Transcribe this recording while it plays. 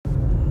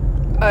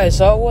Alright,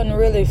 so I wasn't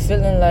really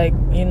feeling like,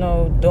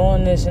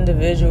 doing this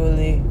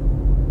individually.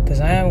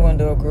 Because I am going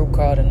to do a group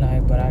call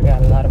tonight, but I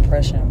got a lot of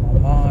pressure in my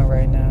mind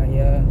right now,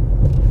 yeah.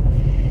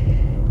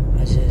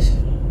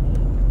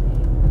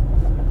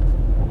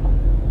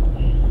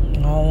 I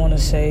don't want to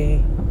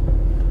say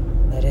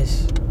that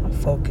it's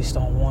focused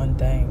on one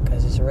thing,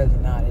 because it's really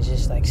not. It's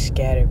just like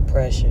scattered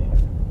pressure.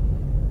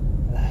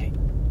 Like,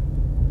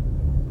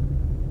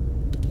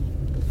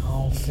 I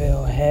don't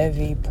feel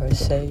heavy per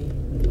se,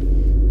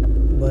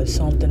 but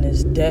something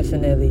is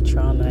definitely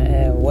trying to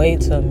add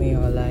weight to me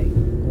or like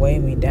weigh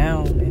me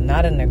down, and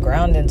not in a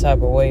grounding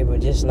type of way,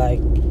 but just like,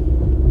 I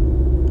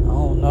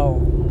don't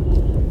know.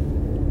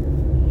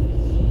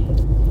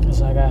 It's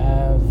like I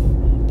have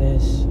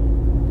this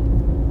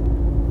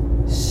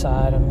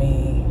side of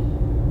me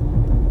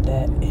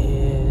that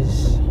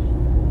is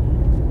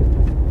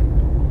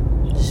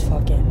just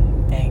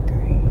fucking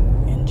angry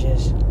and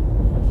just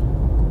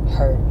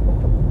hurt.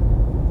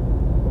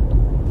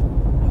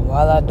 And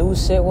while I do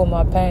sit with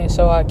my pain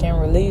so I can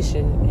release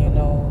it,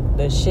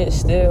 the shit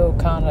still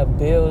kind of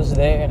builds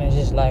there, and it's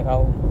just like,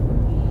 oh,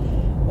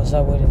 what's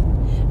up with it?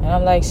 And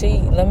I'm like, see,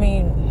 let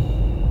me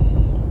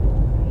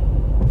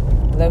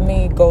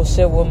go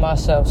sit with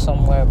myself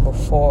somewhere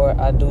before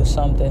I do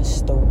something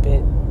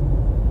stupid.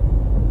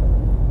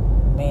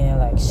 Meaning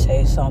like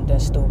say something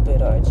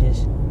stupid or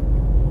just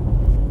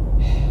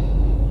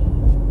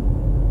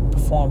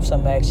perform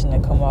some action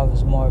that come off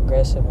as more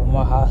aggressive or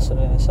more hostile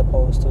than it's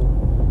supposed to.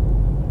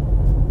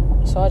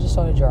 So I just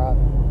started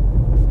driving.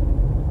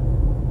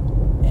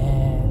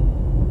 And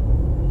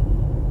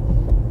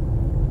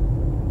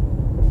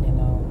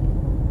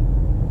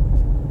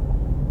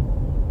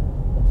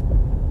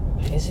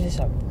this is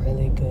a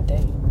really good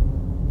day.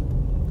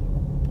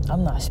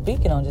 I'm not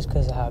speaking on just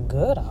because of how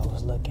good I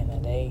was looking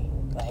today.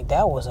 Like,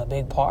 that was a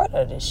big part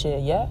of this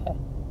shit, yeah.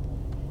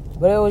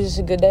 But it was just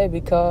a good day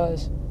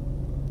because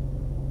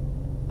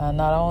I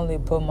not only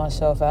put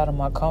myself out of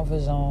my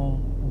comfort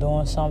zone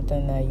doing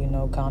something that,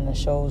 kind of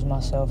shows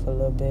myself a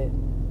little bit,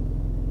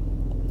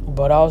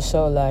 but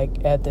also,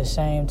 like, at the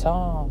same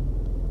time,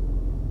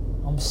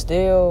 I'm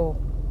still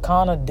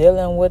kind of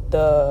dealing with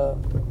the,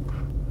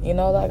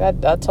 like I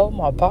told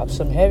my pop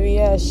some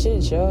heavy-ass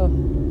shit, y'all.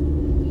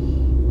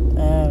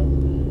 And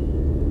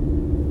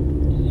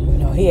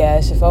he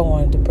asked if I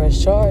wanted to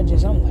press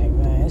charges. I'm like,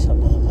 man, it's a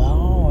little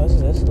long. It's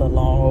a little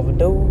long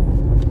overdue.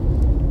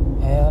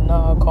 Hell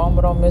no,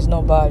 Karma don't miss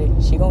nobody.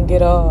 She gonna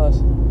get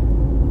us.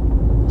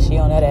 She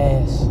on that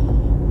ass.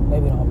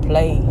 Maybe don't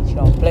play. She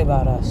don't play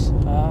about us.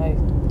 Alright?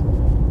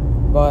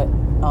 But,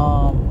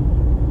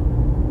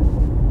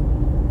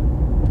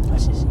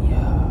 that's just,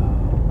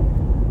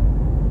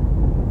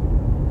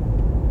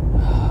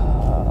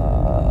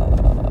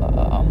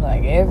 I'm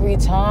like, every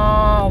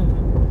time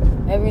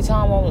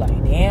I'm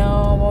like,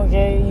 damn,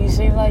 okay, you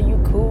seem like you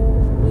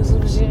cool or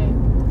some shit.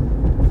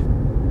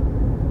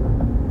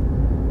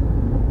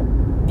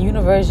 The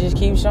universe just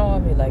keeps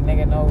showing me, like,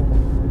 nigga, no,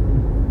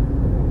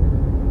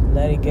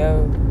 let it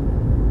go.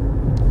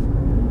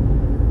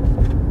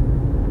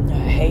 I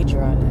hate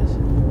dryness.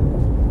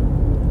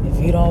 If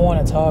you don't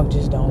want to talk,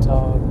 just don't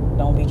talk.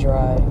 Don't be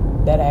dry.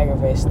 That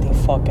aggravates the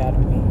fuck out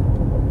of me.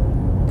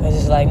 Because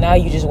it's like, now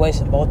you just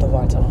wasted both of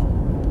our time.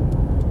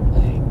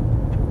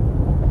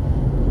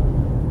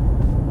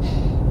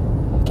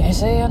 Can't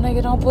say a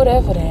nigga don't put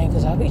effort in,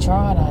 because I be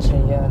trying out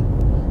shit, yeah.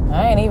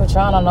 I ain't even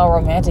trying on no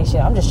romantic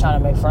shit. I'm just trying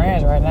to make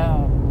friends right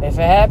now. If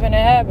it happened, it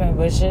happened,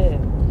 but shit,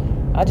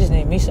 I just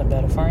need me some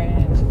better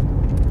friends.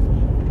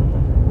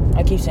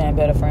 I keep saying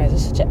better friends.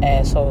 It's such an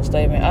asshole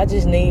statement. I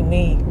just need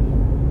me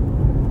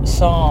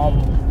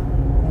some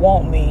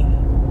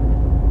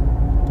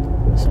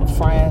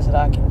friends that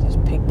I can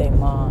just pick their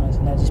minds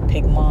and I just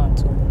pick mine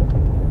too.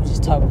 We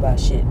just talk about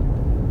shit.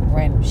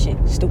 Random shit,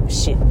 stupid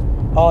shit,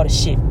 all the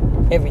shit,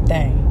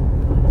 everything.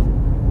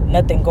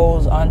 Nothing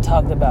goes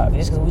untalked about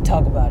just because we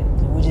talk about it.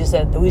 We just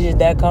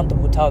that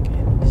comfortable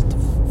talking. Just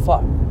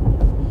fuck.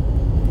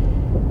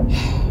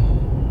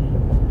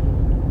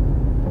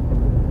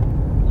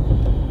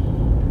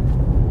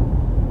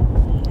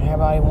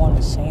 Everybody want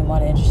to seem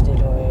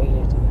uninterested or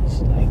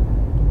it's like,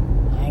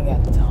 I ain't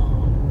got the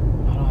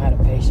time. I don't have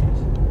the patience.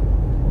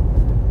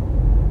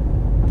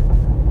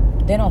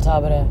 Then on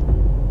top of that,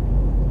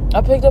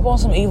 I picked up on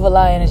some evil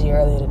eye energy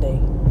earlier today.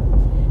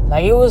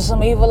 Like, it was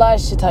some evil eye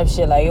shit type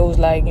shit. Like, it was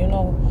like,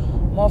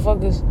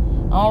 motherfuckers,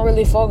 I don't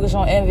really focus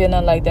on envy or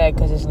nothing like that,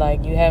 because it's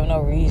like, you have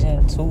no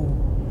reason to.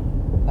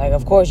 Like,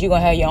 of course, you're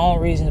going to have your own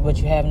reasons, but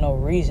you have no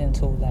reason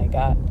to. Like,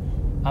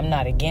 I'm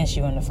not against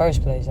you in the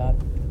first place. I'm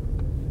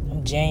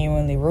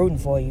genuinely rooting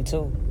for you,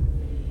 too.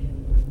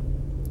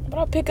 But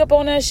I pick up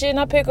on that shit, and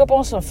I pick up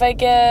on some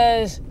fake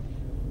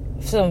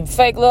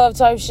love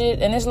type shit,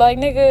 and it's like,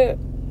 nigga,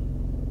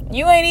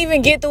 you ain't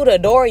even get through the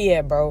door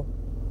yet, bro.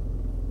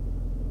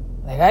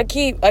 Like, I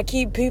keep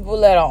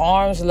people at an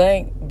arm's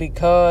length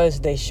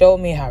because they show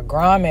me how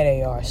grimy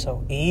they are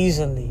so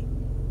easily.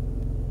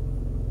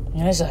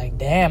 And it's like,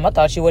 damn, I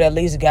thought you would at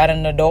least got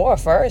in the door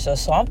first or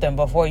something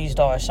before you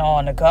start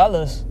showing the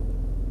colors.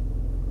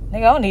 Nigga,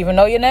 I don't even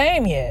know your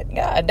name yet.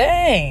 God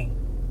dang.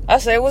 I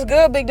say, what's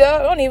good, big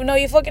dog? I don't even know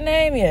your fucking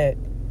name yet.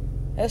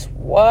 That's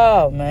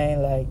wild,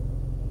 man. Like,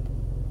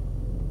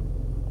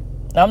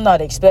 I'm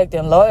not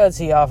expecting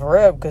loyalty off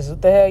rip, because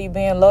what the hell you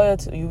being loyal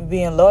to? You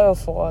being loyal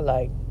for?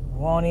 Like,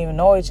 we don't even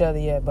know each other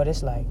yet. But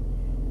it's like,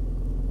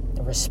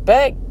 the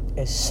respect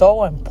is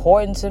so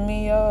important to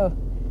me, yo.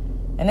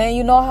 And then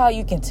you know how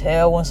you can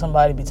tell when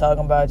somebody be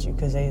talking about you,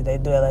 because they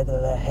do like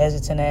the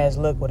hesitant ass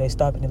look where they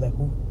stop and they're like,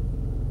 ooh,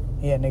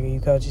 yeah, nigga, you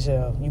caught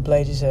yourself. You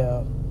played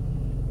yourself.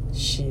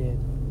 Shit.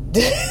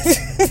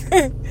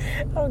 I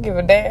don't give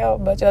a damn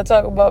about y'all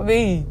talking about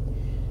me.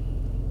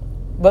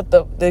 But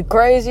the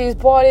craziest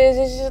part is,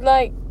 it's just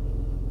like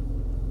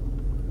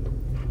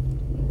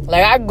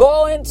I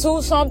go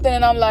into something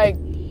and I'm like,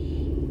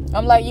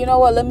 you know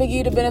what, let me give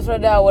you the benefit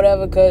of the doubt,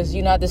 whatever, because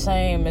you're not the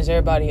same as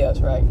everybody else,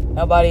 right?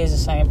 Nobody is the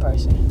same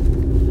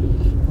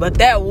person. But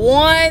that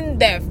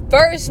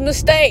first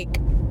mistake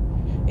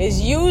is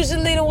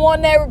usually the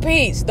one that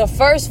repeats. The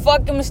first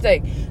fucking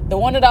mistake. The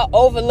one that I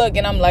overlook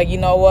and I'm like, you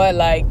know what,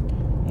 like,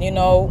 you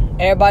know,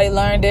 everybody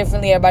learn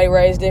differently, everybody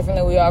raised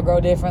differently, we all grow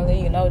differently,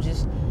 you know,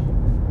 just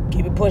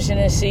keep it pushing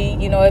and see,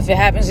 you know, if it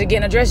happens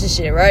again, address the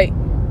shit, right?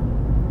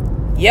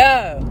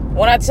 Yeah.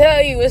 When I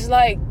tell you, it's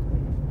like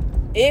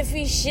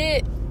iffy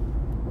shit.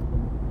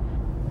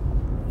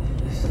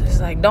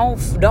 It's like,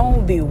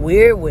 don't be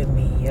weird with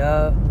me,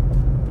 yo.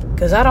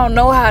 Cause I don't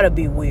know how to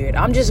be weird.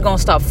 I'm just gonna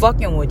stop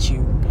fucking with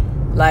you.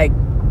 Like,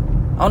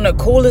 on the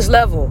coolest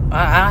level.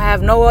 I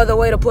have no other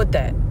way to put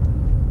that.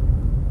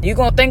 You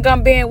gonna think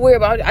I'm being weird,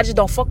 but I just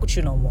don't fuck with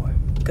you no more.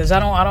 Cause I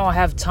don't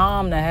have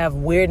time to have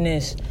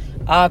weirdness,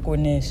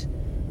 awkwardness,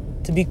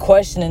 to be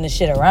questioning the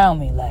shit around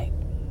me. Like,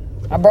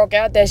 I broke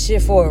out that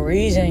shit for a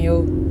reason,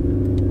 yo.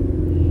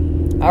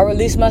 I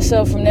released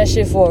myself from that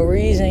shit for a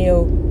reason,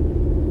 yo.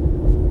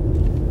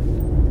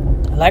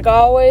 Like I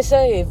always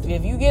say,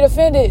 if you get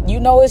offended,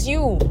 you know it's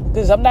you.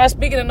 Because I'm not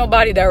speaking to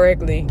nobody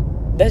directly.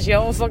 That's your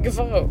own fucking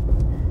fault.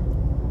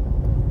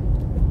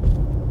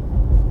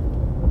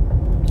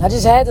 I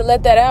just had to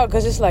let that out,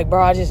 because it's like,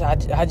 bro, I just I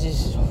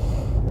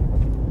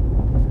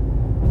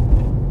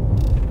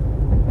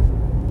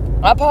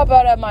pop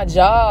out at my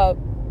job.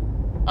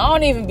 I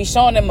don't even be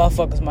showing them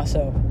motherfuckers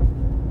myself.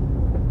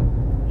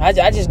 I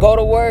just go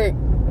to work.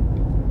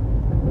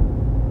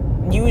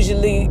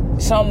 Usually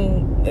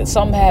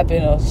something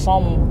happen or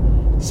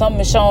something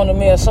is shown to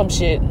me or some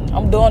shit.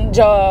 I'm doing the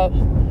job.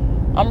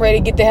 I'm ready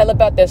to get the hell up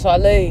out there, so I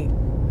leave.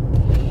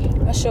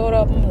 I showed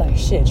up. I'm like,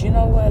 shit, you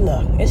know what?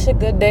 Look, it's a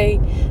good day.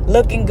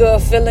 Looking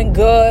good, feeling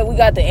good. We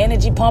got the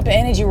energy pumping,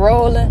 energy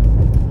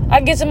rolling.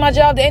 I get to my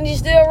job, the energy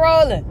still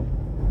rolling.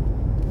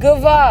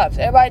 Good vibes.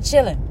 Everybody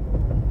chilling.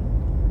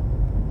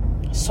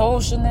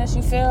 Socialness,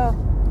 you feel?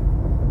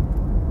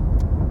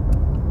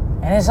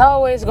 And it's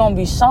always going to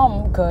be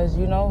something, because,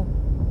 you know,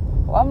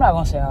 well, I'm not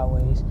going to say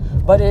always,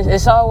 but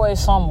it's always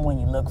something when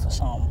you look for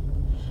something.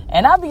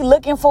 And I be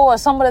looking for it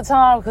some of the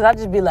time, because I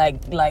just be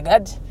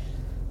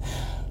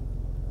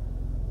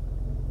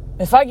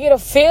if I get a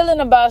feeling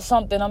about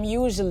something, I'm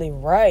usually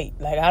right.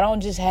 Like, I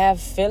don't just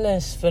have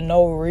feelings for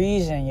no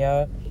reason,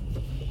 yo.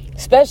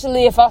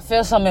 Especially if I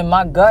feel something in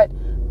my gut,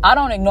 I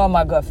don't ignore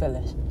my gut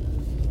feelings.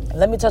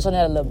 Let me touch on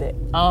that a little bit.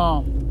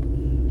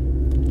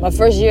 My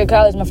freshman year of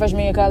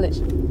college,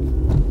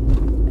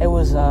 it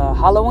was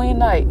Halloween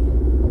night.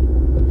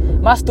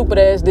 My stupid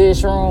ass did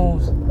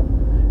shrooms,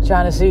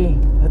 trying to see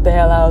what the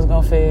hell I was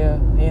gonna feel,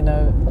 you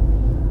know.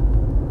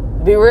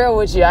 Be real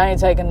with you, I ain't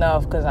take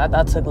enough, because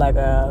I took like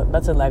a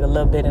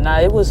little bit, and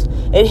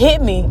it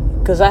hit me,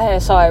 because I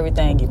had saw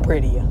everything get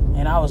prettier,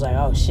 and I was like,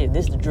 oh shit,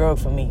 this is the drug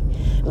for me.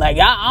 Like,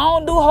 I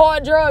don't do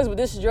hard drugs, but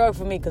this is a drug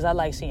for me, because I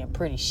like seeing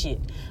pretty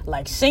shit,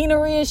 like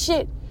scenery and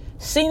shit,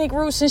 scenic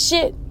routes and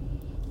shit,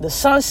 the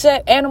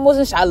sunset, animals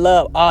and shit. I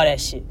love all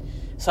that shit.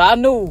 So I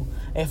knew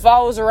if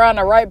I was around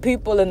the right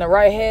people in the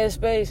right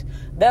headspace,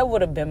 that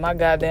would have been my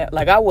goddamn,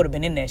 like, I would have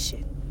been in that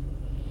shit.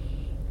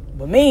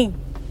 But me,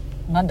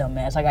 my dumb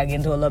ass, I gotta get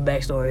into a little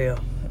backstory here.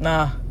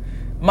 Nah,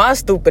 my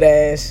stupid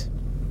ass,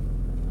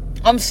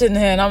 I'm sitting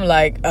here and I'm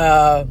like,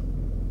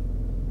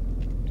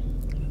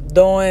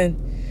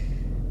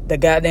 doing the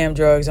goddamn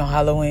drugs on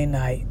Halloween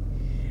night.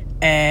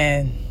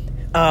 And,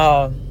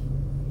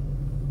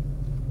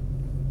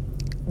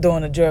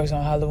 doing the drugs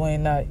on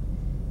Halloween night.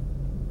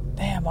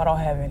 Damn, I don't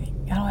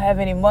have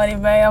any money,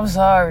 man. I'm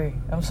sorry.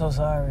 I'm so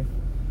sorry.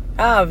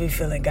 I be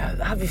feeling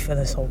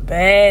so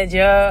bad,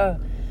 y'all.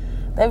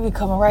 They be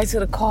coming right to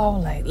the car.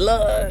 I'm like,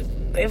 look,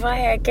 if I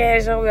had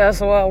cash on me, I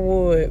swear I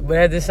would. But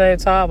at the same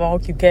time, I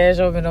don't keep cash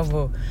on me no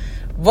more.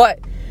 But,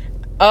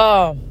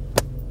 what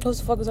the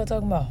fuck was I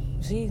talking about?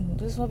 See,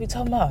 this is what we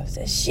talking about.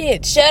 That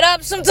shit. Shut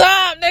up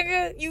sometime,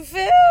 nigga. You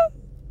feel?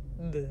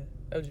 I'm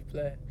just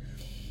playing.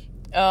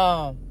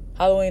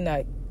 Halloween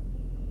night.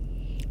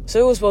 So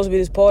it was supposed to be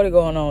this party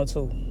going on,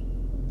 too.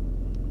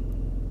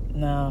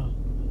 Now,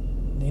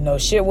 you know,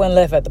 shit went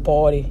left at the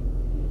party.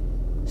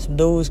 Some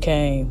dudes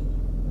came.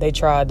 They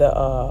tried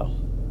to,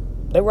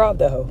 they robbed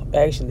that hoe,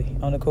 actually,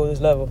 on the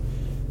coolest level.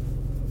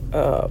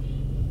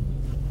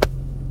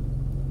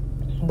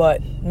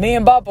 But me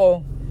and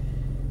Boppo,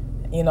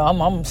 you know,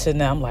 I'm sitting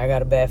there. I'm like, I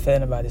got a bad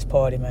feeling about this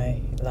party,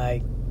 man.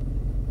 Like,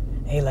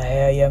 he like,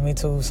 hell yeah, me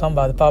too. Something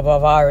about to pop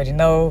off. I already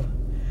know.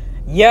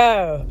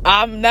 Yo,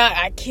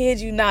 I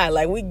kid you not.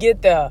 Like, we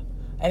get there,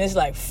 and it's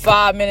like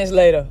 5 minutes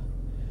later.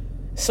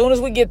 As soon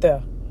as we get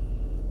there,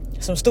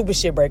 some stupid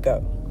shit break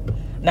up.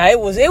 Now, it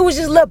was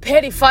just little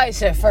petty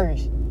fights at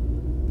first.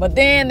 But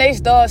then they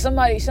start,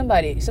 somebody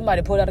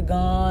pulled out a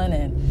gun,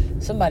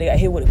 and somebody got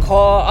hit with a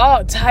car,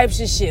 all types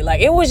of shit. Like,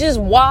 it was just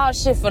wild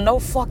shit for no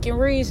fucking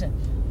reason.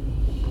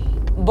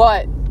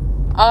 But,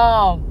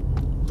 I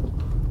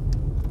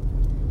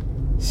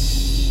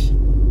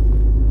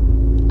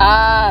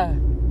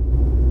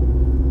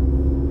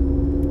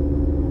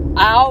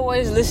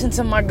always listen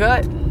to my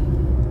gut.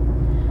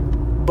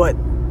 But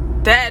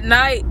that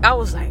night, I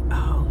was like,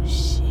 oh,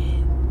 shit.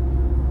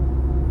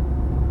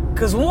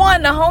 Because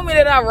one, the homie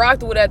that I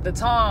rocked with at the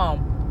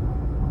time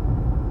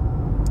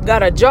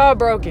got a jaw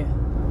broken.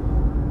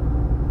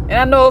 And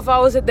I know if I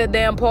was at that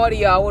damn party,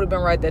 y'all, I would have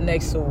been right there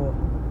next to her.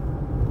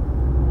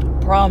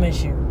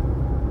 Promise you.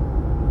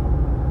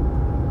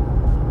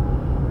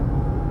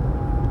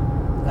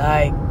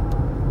 Like,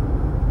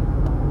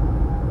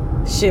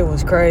 shit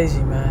was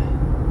crazy, man.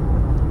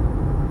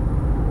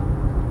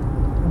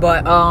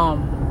 But,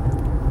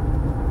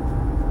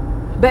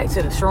 back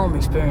to the Shroom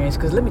experience,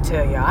 because let me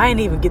tell y'all, I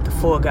ain't even get the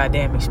full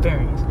goddamn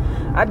experience.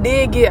 I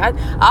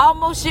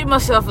almost shit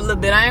myself a little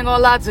bit. I ain't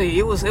gonna lie to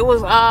you. It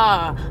was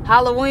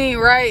Halloween,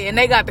 right? And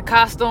they got the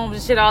costumes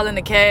and shit all in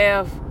the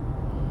cab.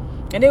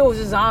 And it was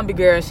a zombie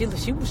girl. She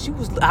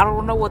was, I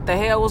don't know what the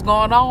hell was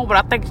going on, but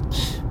I think,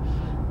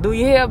 do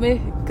you hear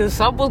me? Because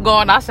something was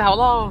going on. I said, hold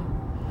on.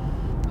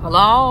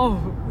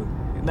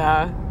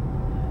 Nah,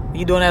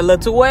 you doing that a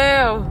little too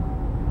well.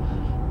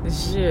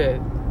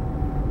 Shit.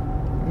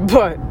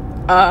 But,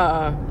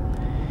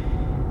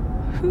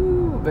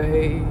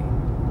 babe.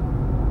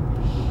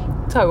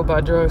 Talk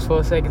about drugs for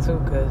a second too,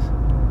 because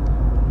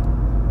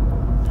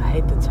I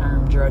hate the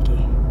term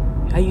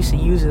druggie. I used to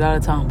use it all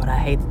the time, but I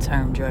hate the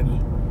term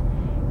druggie.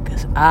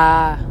 Because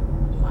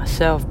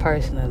myself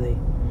personally,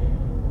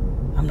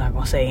 I'm not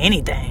going to say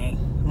anything.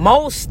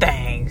 Most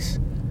things,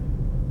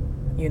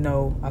 you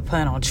know, I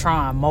plan on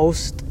trying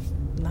most.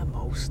 Not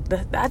most.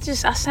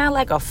 I sound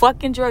like a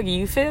fucking druggie,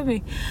 you feel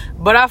me?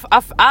 But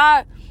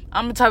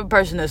I'm the type of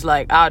person that's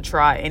like, I'll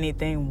try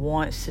anything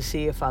once to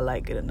see if I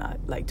like it or not.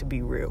 Like, to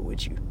be real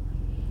with you.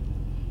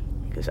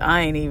 Because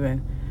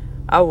when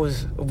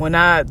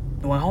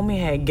homie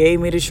had gave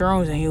me the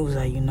shrooms and he was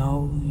like, you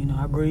know,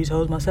 I grew these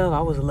hoes myself,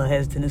 I was a little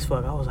hesitant as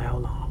fuck. I was like,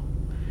 hold on.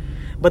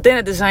 But then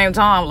at the same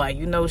time, like,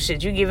 you know,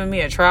 shit, you giving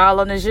me a trial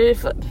on this shit?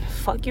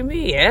 Fuck you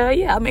me.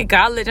 Yeah, I'm in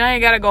college. I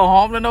ain't got to go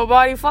home to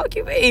nobody. Fuck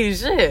you me.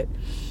 Shit.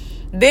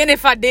 Then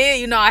if I did,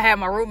 you know, I had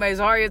my roommate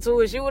Zaria too,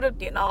 and she would have,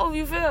 you know,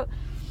 you feel.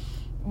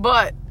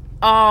 But,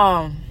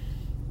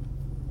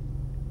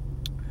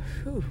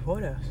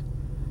 what else?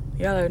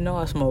 Y'all already know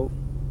I smoke.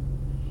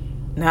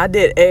 Now, I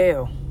did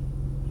L.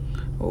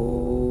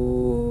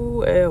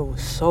 Ooh, L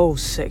was so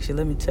sexy.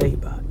 Let me tell you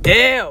about it.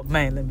 L,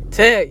 man, let me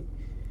tell you.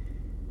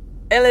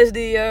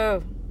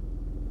 LSD,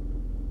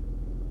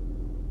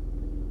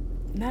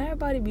 now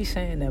everybody be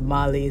saying that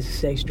Molly is a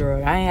sex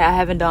drug. I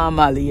haven't done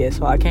Molly yet,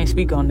 so I can't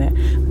speak on that.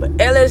 But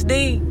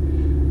LSD,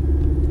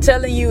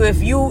 telling you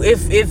if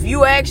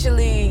you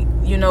actually,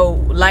 you know,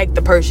 like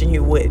the person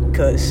you with,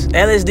 because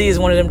LSD is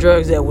one of them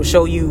drugs that will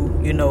show you,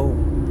 you know,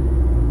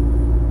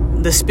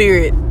 the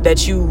spirit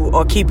that you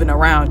are keeping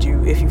around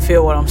you, if you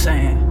feel what I'm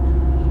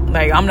saying.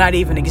 Like, I'm not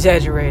even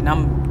exaggerating.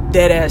 I'm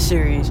dead ass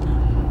serious.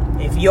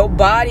 If your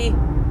body,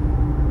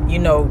 you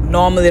know,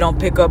 normally don't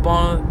pick up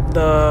on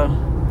the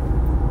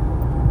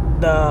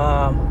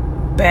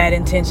bad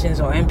intentions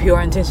or impure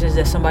intentions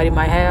that somebody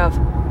might have,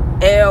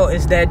 L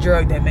is that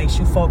drug that makes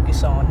you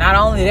focus on not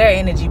only their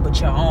energy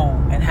but your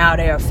own and how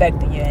they're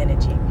affecting your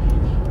energy.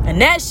 And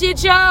that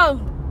shit, y'all,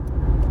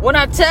 when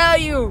I tell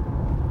you,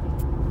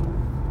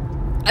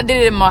 I did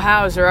it in my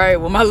house, right,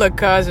 with my little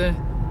cousin.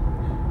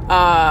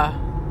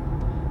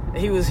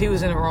 He was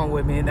in the room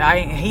with me, and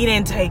he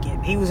didn't take it.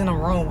 He was in the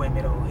room with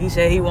me though. He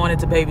said he wanted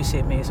to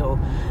babysit me, so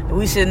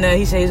we sitting there.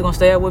 He said he's gonna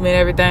stay up with me and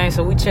everything,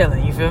 so we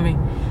chilling. You feel me?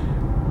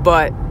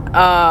 But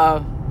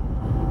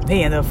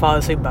he ended up falling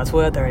asleep about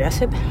 12:30. I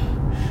said,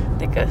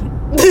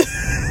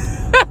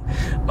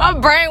 my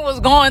brain was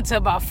going to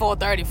about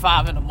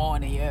 4:35 in the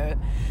morning. Yeah.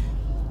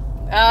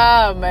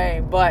 Oh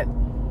man, but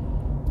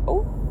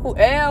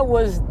L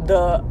was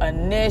the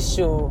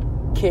initial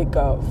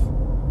kickoff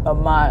of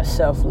my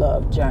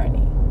self-love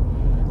journey.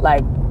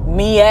 Like,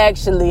 me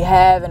actually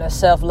having a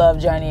self-love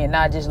journey and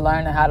not just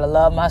learning how to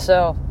love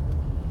myself.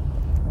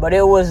 But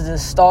it was the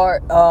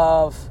start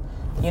of,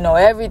 you know,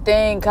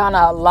 everything kind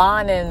of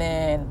aligning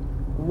in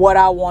what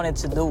I wanted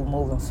to do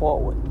moving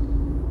forward.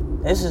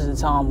 This is the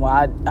time where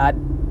I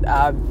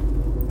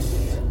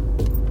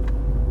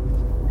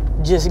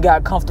just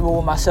got comfortable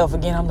with myself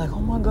again. I'm like, oh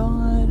my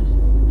God,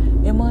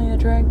 am I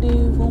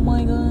attractive? Oh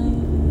my God.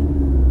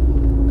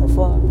 The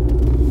fuck?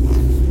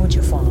 With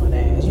your fine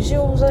ass. You see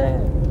what I'm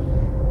saying?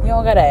 You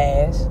don't got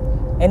an ass.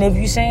 And if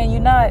you saying you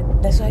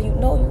not, that's how you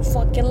know you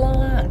fucking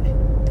lying.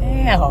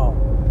 Damn.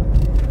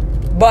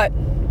 But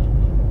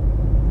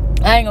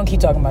I ain't gonna keep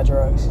talking about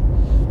drugs.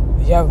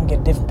 Y'all gonna get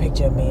a different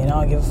picture of me, and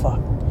I don't give a fuck.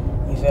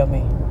 You feel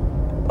me?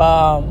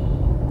 But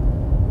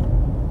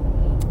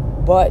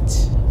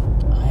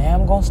I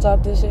am gonna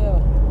stop this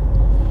here,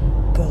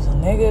 cause the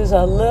niggas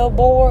a little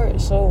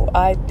bored. So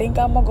I think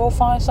I'm gonna go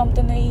find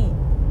something to eat.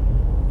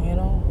 You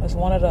know, it's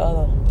one or the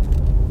other.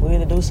 We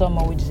either do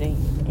something or we just eat.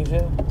 You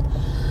feel?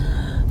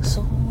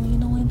 So you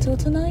know, until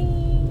tonight,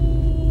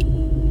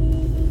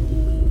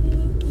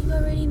 you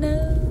already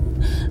know.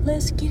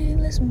 Let's get it.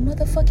 Let's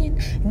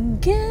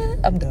motherfucking get.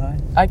 I'm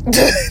done.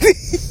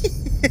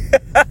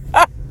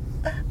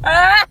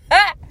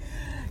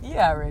 You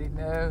already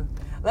know.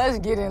 Let's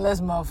get it.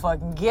 Let's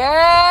motherfucking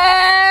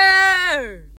get.